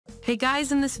Hey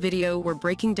guys, in this video we're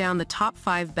breaking down the top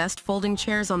 5 best folding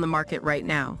chairs on the market right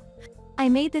now. I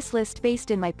made this list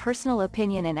based in my personal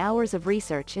opinion and hours of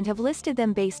research and have listed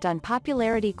them based on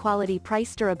popularity, quality,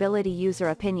 price, durability, user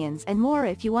opinions and more.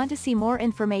 If you want to see more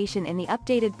information in the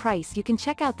updated price, you can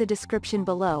check out the description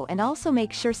below and also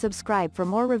make sure subscribe for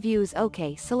more reviews.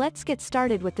 Okay, so let's get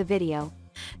started with the video.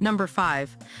 Number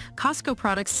 5.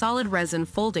 CoscoProducts Solid Resin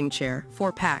Folding Chair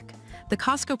 4-pack. The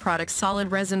CoscoProducts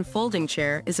Solid Resin Folding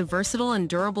Chair is a versatile and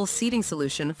durable seating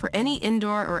solution for any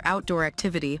indoor or outdoor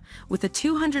activity with a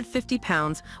 250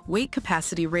 pounds weight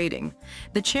capacity rating.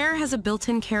 The chair has a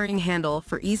built-in carrying handle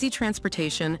for easy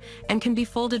transportation and can be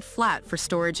folded flat for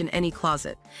storage in any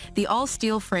closet. The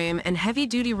all-steel frame and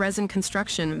heavy-duty resin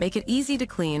construction make it easy to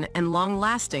clean and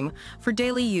long-lasting for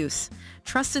daily use.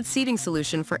 Trusted seating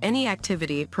solution for any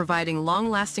activity, providing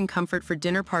long-lasting comfort for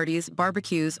dinner parties,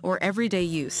 barbecues, or everyday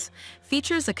use.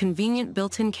 Features a convenient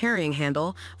built-in carrying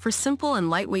handle for simple and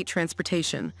lightweight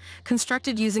transportation.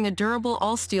 Constructed using a durable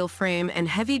all-steel frame and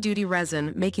heavy-duty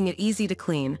resin, making it easy to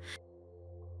clean.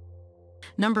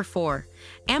 Number 4.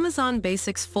 Amazon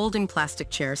Basics Folding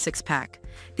Plastic Chair 6-pack.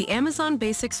 The Amazon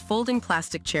Basics Folding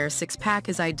Plastic Chair 6-pack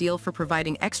is ideal for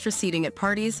providing extra seating at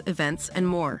parties, events, and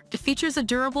more. It features a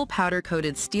durable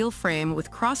powder-coated steel frame with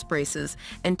cross braces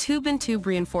and tube-in-tube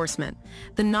reinforcement.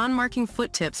 The non-marking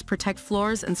foot tips protect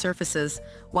floors and surfaces,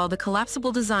 while the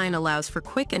collapsible design allows for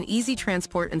quick and easy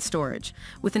transport and storage.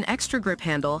 With an extra grip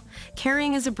handle,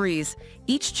 carrying is a breeze.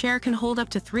 Each chair can hold up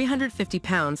to 350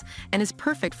 pounds and is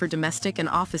perfect for domestic and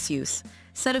office use.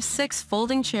 Set of 6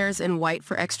 folding chairs in white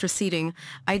for extra seating,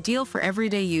 ideal for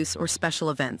everyday use or special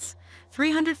events.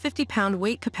 350-pound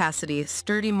weight capacity,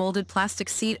 sturdy molded plastic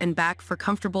seat and back for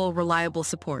comfortable, reliable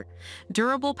support.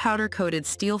 Durable powder-coated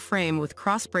steel frame with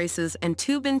cross braces and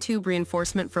tube-in-tube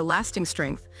reinforcement for lasting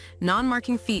strength.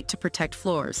 Non-marking feet to protect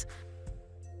floors.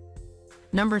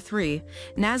 Number 3.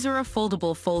 Nazhura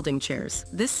Foldable Folding Chairs.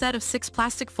 This set of 6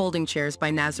 plastic folding chairs by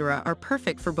Nazhura are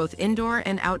perfect for both indoor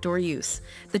and outdoor use.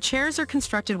 The chairs are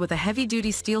constructed with a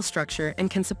heavy-duty steel structure and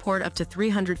can support up to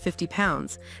 350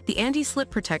 pounds. The anti-slip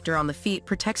protector on the feet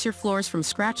protects your floors from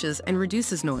scratches and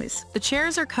reduces noise. The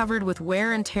chairs are covered with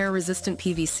wear and tear resistant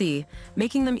PVC,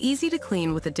 making them easy to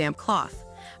clean with a damp cloth.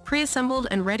 Pre-assembled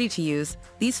and ready to use,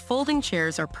 these folding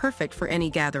chairs are perfect for any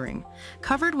gathering.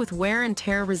 Covered with wear and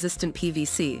tear resistant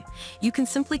PVC, you can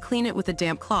simply clean it with a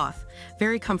damp cloth.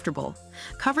 Very comfortable.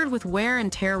 Covered with wear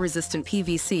and tear resistant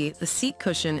PVC, the seat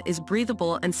cushion is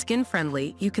breathable and skin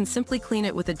friendly. You can simply clean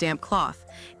it with a damp cloth.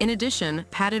 In addition,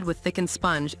 padded with thickened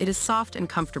sponge, it is soft and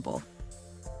comfortable.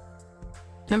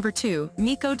 Number 2.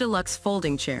 Meco Deluxe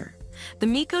Folding Chair. The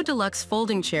Meco Deluxe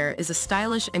Folding Chair is a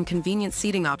stylish and convenient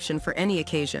seating option for any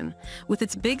occasion. With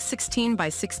its big 16 by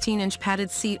 16-inch padded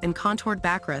seat and contoured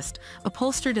backrest,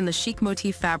 upholstered in the chic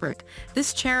motif fabric,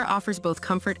 this chair offers both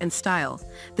comfort and style.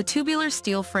 The tubular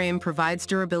steel frame provides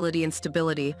durability and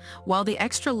stability, while the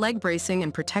extra leg bracing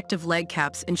and protective leg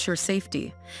caps ensure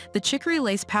safety. The chicory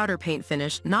lace powder paint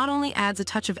finish not only adds a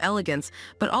touch of elegance,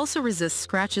 but also resists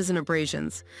scratches and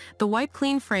abrasions. The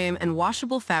wipe-clean frame and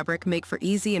washable fabric make for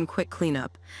easy and quick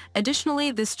cleanup.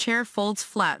 Additionally, this chair folds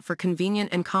flat for convenient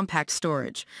and compact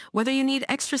storage. Whether you need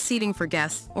extra seating for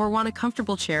guests or want a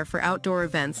comfortable chair for outdoor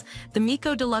events, the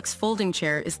Meco Deluxe Folding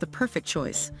Chair is the perfect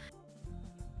choice.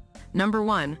 Number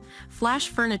 1. Flash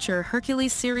Furniture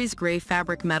HERCULES Series Gray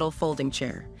Fabric Metal Folding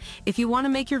Chair. If you want to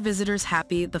make your visitors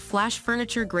happy, the Flash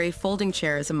Furniture Gray Folding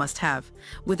Chair is a must-have.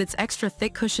 With its extra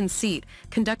thick cushioned seat,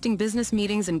 conducting business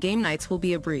meetings and game nights will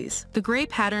be a breeze. The gray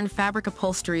patterned fabric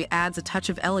upholstery adds a touch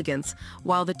of elegance,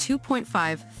 while the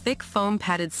 2.5 thick foam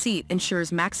padded seat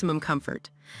ensures maximum comfort.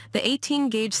 The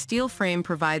 18-gauge steel frame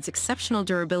provides exceptional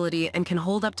durability and can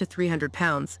hold up to 300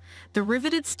 pounds. The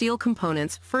riveted steel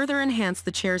components further enhance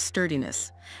the chair's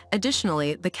sturdiness.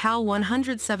 Additionally, the Cal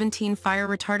 117 fire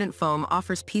retardant foam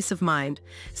offers peace of mind.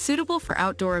 Suitable for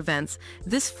outdoor events,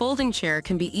 this folding chair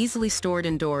can be easily stored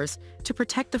indoors to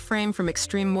protect the frame from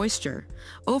extreme moisture.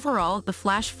 Overall, the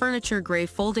Flash Furniture Gray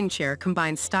Folding Chair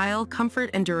combines style, comfort,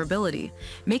 and durability,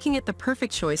 making it the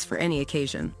perfect choice for any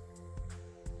occasion.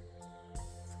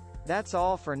 That's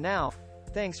all for now.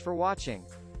 Thanks for watching.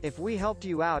 If we helped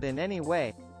you out in any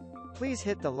way, please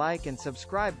hit the like and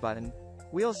subscribe button.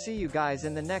 We'll see you guys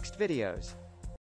in the next videos.